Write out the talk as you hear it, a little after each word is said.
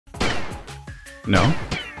No.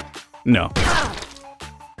 No.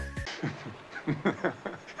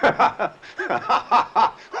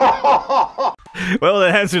 Well,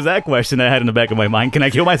 that answers that question I had in the back of my mind. Can I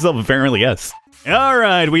kill myself? Apparently, yes.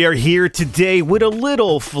 Alright, we are here today with a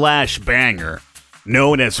little flash banger,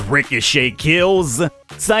 known as Ricochet Kills,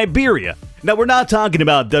 Siberia. Now, we're not talking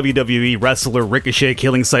about WWE wrestler Ricochet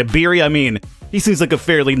killing Siberia. I mean, he seems like a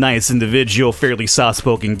fairly nice individual, fairly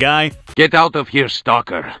soft-spoken guy. Get out of here,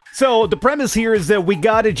 stalker. So, the premise here is that we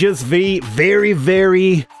gotta just be very,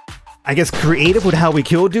 very, I guess, creative with how we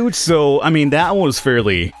kill dudes. So, I mean, that one was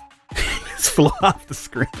fairly... It's flew off the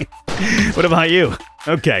screen. What about you?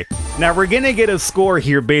 Okay, now we're gonna get a score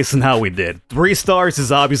here based on how we did. 3 stars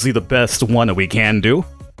is obviously the best one that we can do.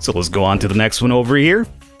 So let's go on to the next one over here.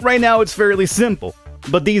 Right now it's fairly simple.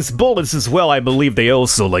 But these bullets as well, I believe they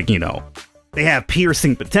also, like, you know, they have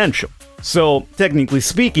piercing potential. So, technically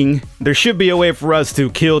speaking, there should be a way for us to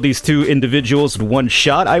kill these 2 individuals with 1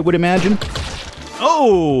 shot, I would imagine.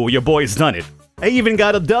 Oh, your boy's done it. I even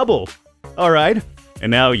got a double. Alright, and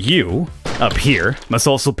now you, up here, must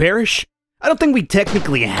also perish. I don't think we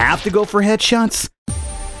technically have to go for headshots.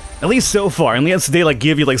 At least so far, unless they like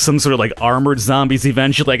give you like some sort of like armored zombies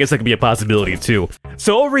eventually. I guess that could be a possibility too.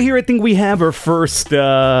 So over here I think we have our first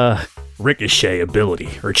ricochet ability,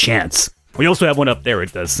 or chance. We also have one up there,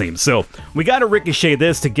 it does seem. So we gotta ricochet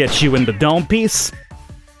this to get you in the dome piece.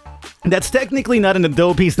 That's technically not in the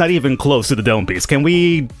dome piece, not even close to the dome piece. Can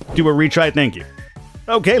we do a retry? Thank you.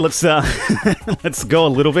 Okay, let's let's go a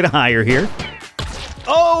little bit higher here.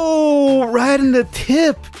 Oh, right on the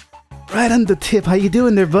tip. Right on the tip. How you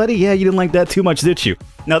doing there, buddy? Yeah, you didn't like that too much, did you?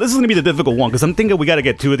 Now, this is going to be the difficult one, because I'm thinking we got to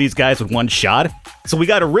get 2 of these guys with 1 shot. So we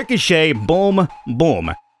got to ricochet, boom,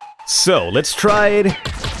 boom. So, let's try it.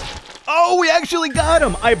 Oh, we actually got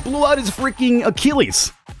him. I blew out his freaking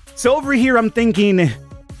Achilles. So over here, I'm thinking,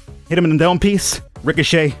 hit him in the dome piece.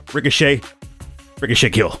 Ricochet, ricochet, ricochet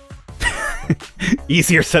kill.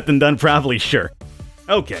 Easier said than done, probably, sure.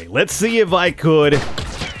 Okay, let's see if I could...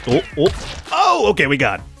 Oh, okay, we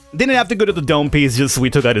got it. Didn't have to go to the dome piece, just we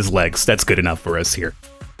took out his legs. That's good enough for us here.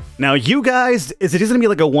 Now, you guys, is it just gonna be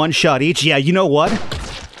like a 1 shot each? Yeah, you know what?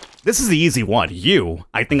 This is the easy one. You,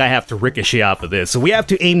 I think I have to ricochet off of this. So we have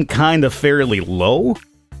to aim kind of fairly low,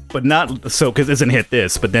 but not so, because it doesn't hit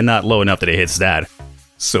this, but then not low enough that it hits that.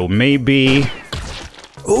 So maybe...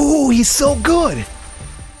 Ooh, he's so good!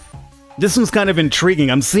 This one's kind of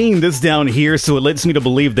intriguing. I'm seeing this down here, so it lets me to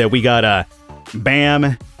believe that we got a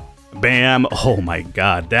bam, bam. Oh my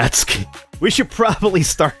god, that's... We should probably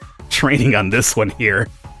start training on this one here,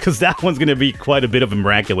 because that one's going to be quite a bit of a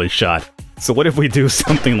miraculous shot. So what if we do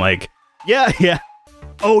something like... Yeah.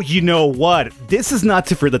 Oh, you know what? This is not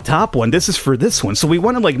for the top one. This is for this one. So we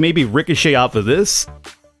want to, like, maybe ricochet off of this.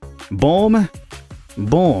 Boom.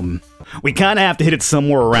 Boom. We kind of have to hit it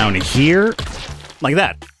somewhere around here. Like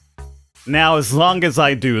that. Now, as long as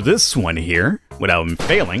I do this one here, without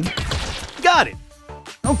failing, got it!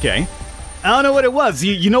 Okay. I don't know what it was.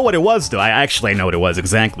 You know what it was, though. I know what it was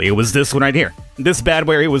exactly. It was this one right here. This bad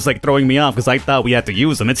where it was, like, throwing me off because I thought we had to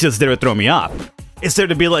use them. It's just there to throw me off. It's there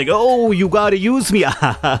to be like, oh, you gotta use me.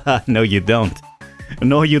 No, you don't.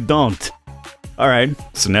 No, you don't. Alright,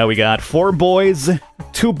 so now we got 4 boys,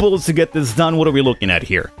 2 bullets to get this done. What are we looking at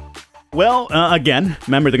here? Well, again,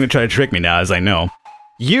 remember, they're gonna try to trick me now, as I know.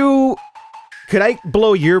 Could I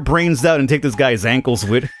blow your brains out and take this guy's ankles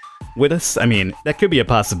with us? I mean, that could be a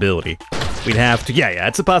possibility. We'd have to... Yeah,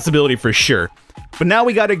 it's a possibility for sure. But now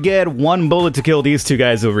we gotta get 1 bullet to kill these 2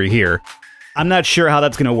 guys over here. I'm not sure how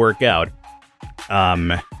that's gonna work out.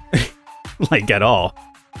 Like, at all.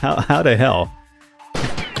 How the hell?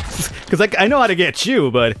 Because I know how to get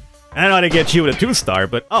you, but... I know how to get you with a 2-star,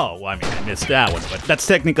 but... Oh, well, I mean, I missed that one, but that's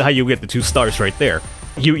technically how you get the 2 stars right there.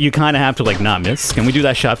 You kind of have to, like, not miss. Can we do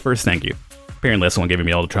that shot first? Thank you. Apparently that's the one giving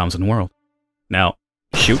me all the traumas in the world. Now,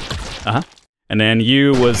 shoot. And then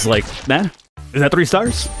you was like, nah? Is that 3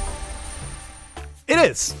 stars? It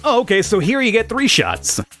is! Oh, okay, so here you get 3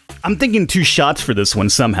 shots. I'm thinking 2 shots for this one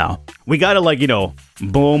somehow. We gotta, like, you know,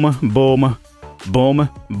 boom, boom, boom,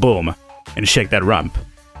 boom, and shake that rump.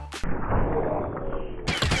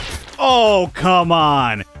 Oh, come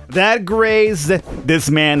on! That grazed this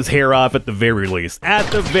man's hair off at the very least. At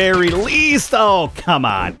the very least! Oh, come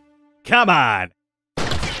on. Come on!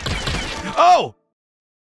 Oh!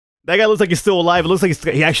 That guy looks like he's still alive. It looks like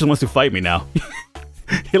he actually wants to fight me now.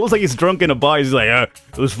 It looks like he's drunk in a bar. He's like,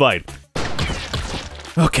 let's fight.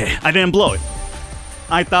 Okay, I didn't blow it.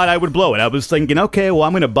 I thought I would blow it. I was thinking, okay, well,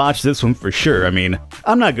 I'm gonna botch this one for sure. I mean,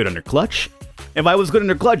 I'm not good under clutch. If I was good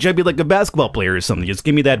under clutch, I'd be like a basketball player or something. Just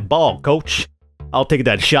give me that ball, coach. I'll take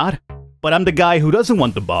that shot. but I'm the guy who doesn't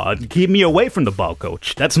want the ball. Keep me away from the ball,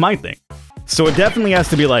 coach. That's my thing. So it definitely has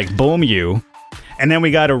to be like, boom you, and then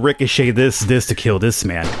we gotta ricochet this to kill this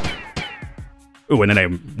man. Ooh, and then I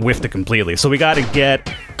whiffed it completely. So we gotta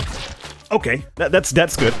get... Okay,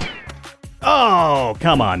 that's good. Oh,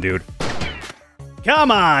 come on, dude.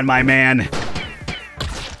 Come on, my man.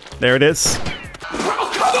 There it is.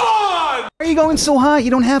 Oh, come on! Why are you going so high?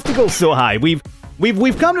 You don't have to go so high. We've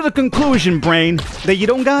come to the conclusion, brain, that you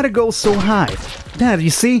don't gotta go so high. Dad, you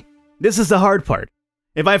see? This is the hard part.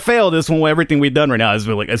 If I fail this one, everything we've done right now is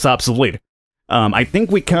like it's obsolete. I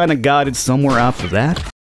think we kind of got it somewhere off of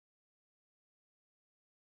that.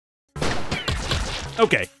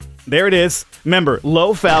 Okay, there it is. Remember,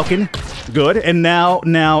 low Falcon, good, and now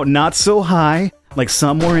not so high, like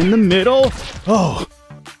somewhere in the middle. Oh.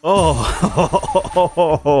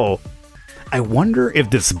 I wonder if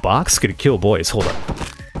this box could kill boys. Hold up.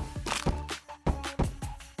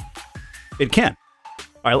 It can.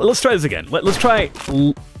 All right, let's try this again. Let's try...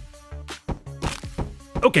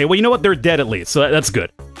 Okay, well, you know what? They're dead at least, so that's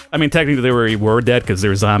good. I mean, technically they were dead because they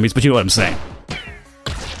were zombies, but you know what I'm saying.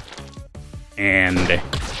 And...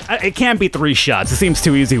 it can't be 3 shots. It seems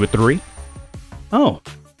too easy with 3. Oh.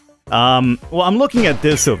 Well, I'm looking at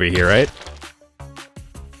this over here, right?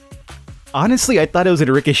 Honestly, I thought it was a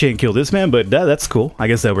ricochet and kill this man, but that's cool. I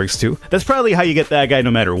guess that works too. That's probably how you get that guy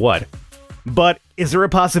no matter what. But is there a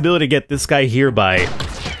possibility to get this guy here by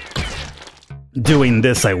doing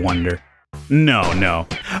this, I wonder? No.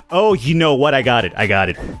 Oh, you know what? I got it.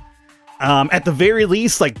 At the very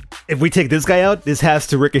least, like, if we take this guy out, this has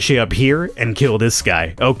to ricochet up here and kill this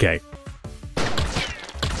guy. Okay.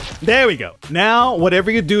 There we go. Now, whatever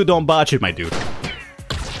you do, don't botch it, my dude.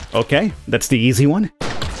 Okay, that's the easy one.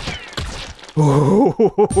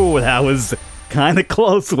 Ooh, that was kind of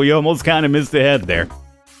close. We almost kind of missed the head there.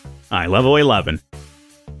 Alright, level 11.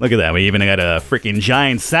 Look at that. We even got a freaking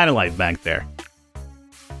giant satellite back there.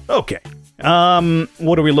 Okay.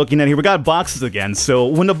 What are we looking at here? We got boxes again. So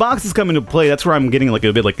when the boxes come into play, that's where I'm getting like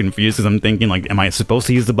a bit like confused, because I'm thinking like, am I supposed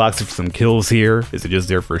to use the boxes for some kills here? Is it just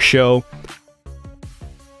there for show?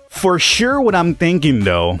 For sure, what I'm thinking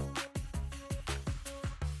though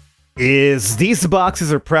is these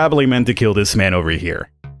boxes are probably meant to kill this man over here,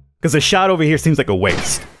 because the shot over here seems like a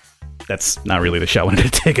waste. That's not really the shot I wanted to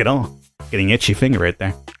take at all. Getting itchy finger right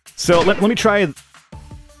there. So let me try.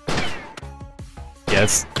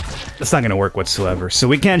 Yes, that's not gonna work whatsoever. So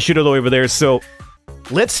we can't shoot it all over there. So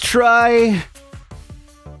let's try.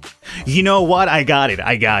 You know what? I got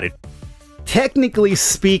it. Technically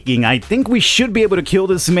speaking, I think we should be able to kill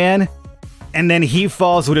this man, and then he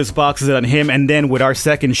falls with his boxes on him, and then with our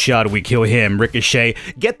second shot, we kill him, ricochet.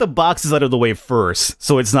 Get the boxes out of the way first,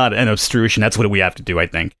 so it's not an obstruction. That's what we have to do, I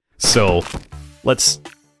think. So, let's...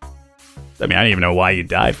 I mean, I don't even know why you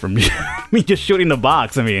died from me just shooting the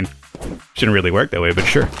box. I mean, shouldn't really work that way, but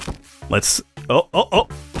sure. Let's... Oh.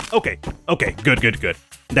 Okay, good.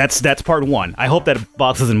 That's part 1. I hope that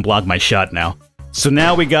box doesn't block my shot now. So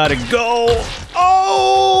now we gotta go...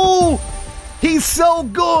 Oh! He's so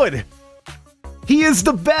good! He is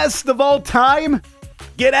the best of all time!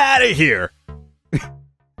 Get out of here!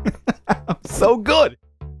 So good!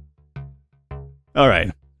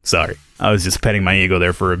 Alright, sorry. I was just petting my ego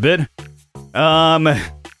there for a bit.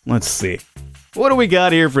 Let's see. What do we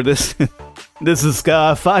got here for this? This is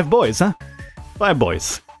 5 boys, huh? 5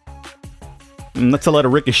 boys. That's a lot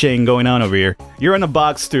of ricocheting going on over here. You're in a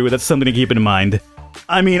box too, that's something to keep in mind.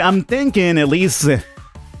 I mean, I'm thinking at least... Let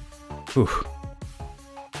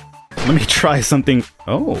me try something...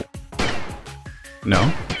 Oh.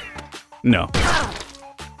 No.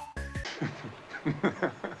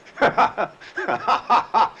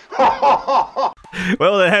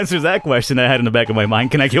 Well, that answers that question I had in the back of my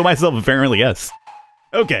mind. Can I kill myself? Apparently, yes.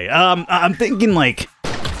 Okay, I'm thinking like...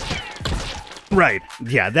 Right,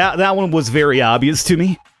 yeah, that one was very obvious to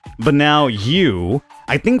me. But now you...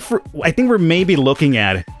 I think we're maybe looking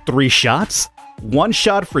at 3 shots. 1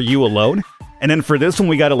 shot for you alone. And then for this one,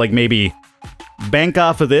 we gotta like maybe bank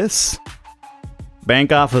off of this.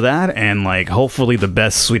 Bank off of that, and like hopefully the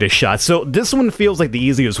best sweetest shot. So this one feels like the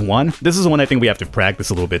easiest one. This is one I think we have to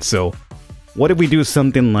practice a little bit. So what if we do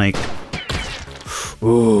something like...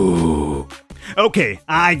 Ooh. Okay,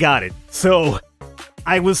 I got it. So...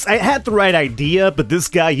 I had the right idea, but this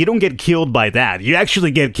guy, you don't get killed by that. You actually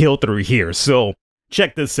get killed through here, so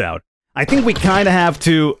check this out. I think we kind of have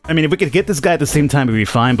to... I mean, if we could get this guy at the same time, it'd be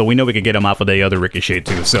fine, but we know we could get him off of the other ricochet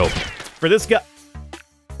too, so... For this guy...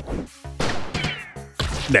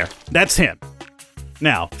 There, that's him.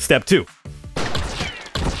 Now, step 2.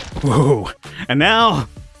 Whoa. And now,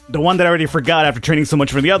 the one that I already forgot after training so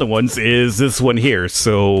much for the other ones is this one here.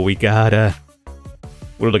 So we got, what are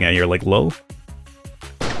we looking at here, like low?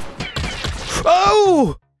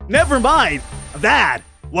 Oh! Never mind! That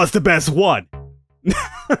was the best one!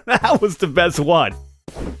 That was the best one!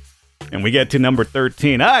 And we get to number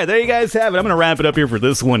 13. Alright, there you guys have it. I'm gonna wrap it up here for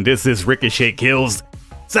this one. This is Ricochet Kills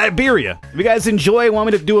Siberia. If you guys enjoy,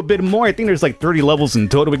 want me to do a bit more, I think there's like 30 levels in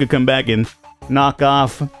total we could come back and knock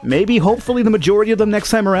off. Maybe, hopefully, the majority of them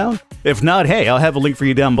next time around. If not, hey, I'll have a link for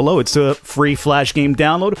you down below. It's a free Flash game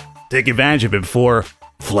download. Take advantage of it before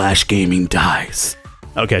Flash gaming dies.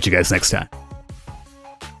 I'll catch you guys next time.